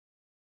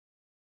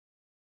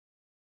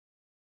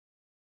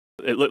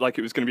It looked like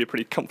it was going to be a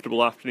pretty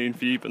comfortable afternoon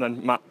for you, but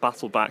then Matt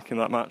battled back in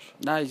that match.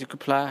 No, he's a good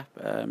player.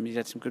 He's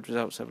had some good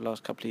results over the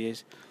last couple of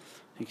years.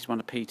 I think he's won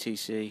a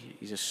PTC.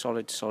 He's a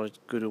solid,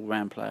 good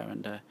all-round player,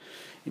 and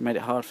he made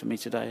it hard for me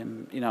today.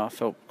 And I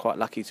felt quite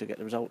lucky to get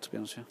the result, to be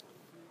honest with you.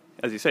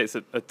 As you say, it's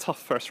a tough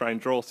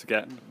first-round draw to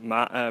get,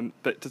 Matt.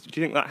 But do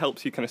you think that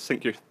helps you kind of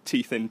sink your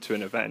teeth into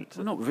an event?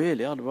 Well, not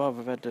really. I'd rather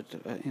have had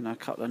a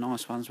couple of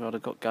nice ones where I'd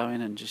have got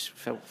going and just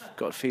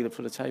got a feeler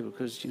for the table,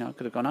 because I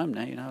could have gone home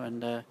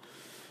there.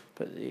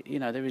 But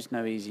there is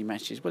no easy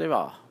matches.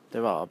 Well,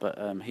 there are,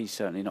 but he's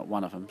certainly not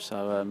one of them.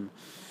 So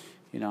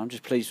I'm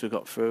just pleased we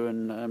got through,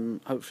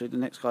 and hopefully the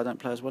next guy don't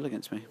play as well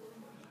against me.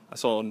 I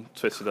saw on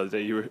Twitter the other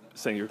day you were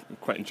saying you were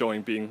quite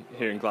enjoying being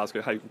here in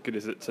Glasgow. How good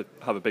is it to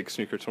have a big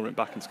snooker tournament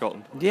back in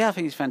Scotland? Yeah, I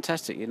think it's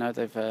fantastic.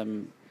 They've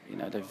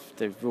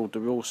ruled the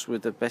rules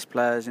with the best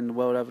players in the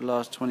world over the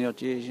last 20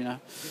 odd years.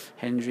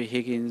 Hendry,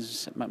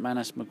 Higgins,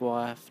 McManus,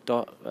 Maguire,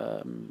 Dot,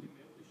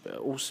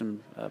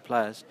 awesome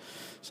players.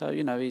 So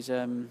he's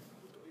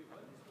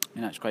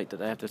it's great that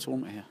they have the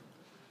tournament here.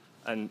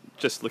 And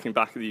just looking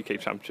back at the UK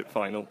Championship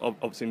final,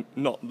 obviously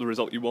not the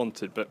result you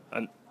wanted, but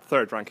a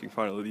third ranking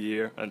final of the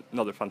year, and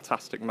another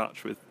fantastic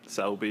match with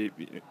Selby.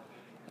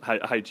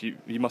 How do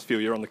you must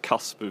feel you're on the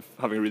cusp of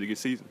having a really good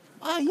season?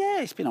 Yeah,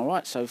 it's been all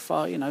right so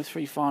far.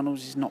 3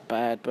 finals is not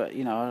bad, but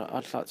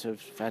I'd like to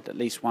have had at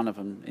least one of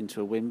them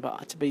into a win.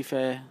 But to be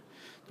fair,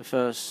 the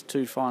first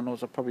 2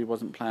 finals I probably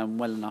wasn't playing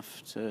well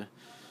enough to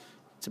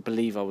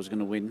believe I was going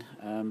to win.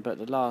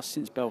 But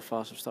since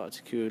Belfast, I've started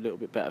to cue a little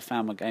bit better,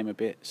 found my game a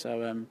bit.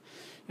 So I'm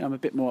a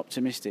bit more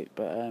optimistic.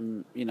 But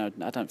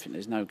I don't think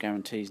there's no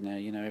guarantees now.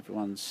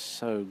 Everyone's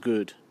so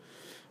good.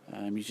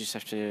 You just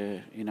have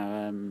to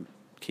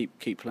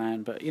keep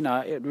playing. But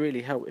it'd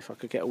really help if I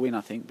could get a win,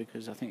 I think,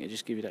 because I think it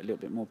just give you that little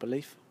bit more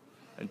belief.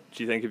 And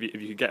do you think if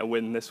you could get a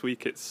win this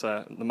week, it's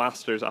the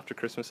Masters after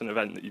Christmas, an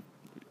event that you're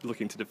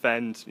looking to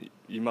defend,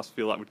 you must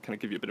feel that would kind of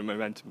give you a bit of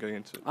momentum going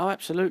into it? Oh,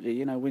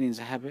 absolutely. Winning's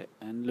a habit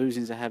and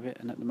losing's a habit,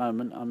 and at the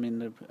moment I'm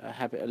in a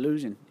habit of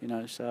losing.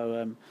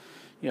 So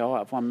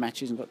I've won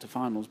matches and got to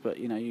finals, but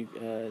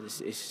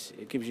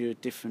it gives you a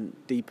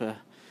different, deeper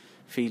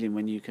feeling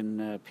when you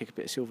can pick a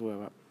bit of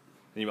silverware up.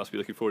 And you must be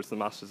looking forward to the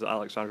Masters at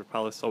Alexandra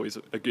Palace. Always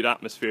a good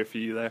atmosphere for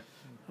you there.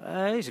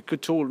 It's a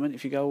good tournament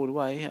if you go all the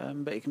way,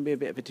 but it can be a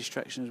bit of a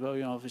distraction as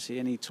well. Obviously,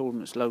 any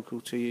tournament that's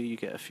local to you, you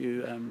get a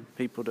few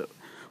people that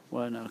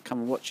won't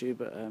come and watch you,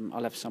 but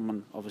I'll have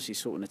someone obviously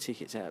sorting the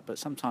tickets out. But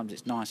sometimes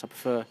it's nice. I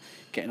prefer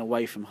getting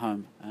away from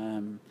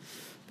home.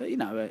 But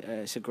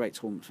it's a great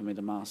tournament for me,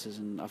 the Masters,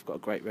 and I've got a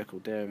great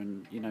record there.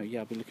 And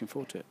I'll be looking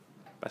forward to it.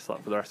 Best of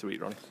luck for the rest of the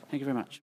week, Ronnie. Thank you very much.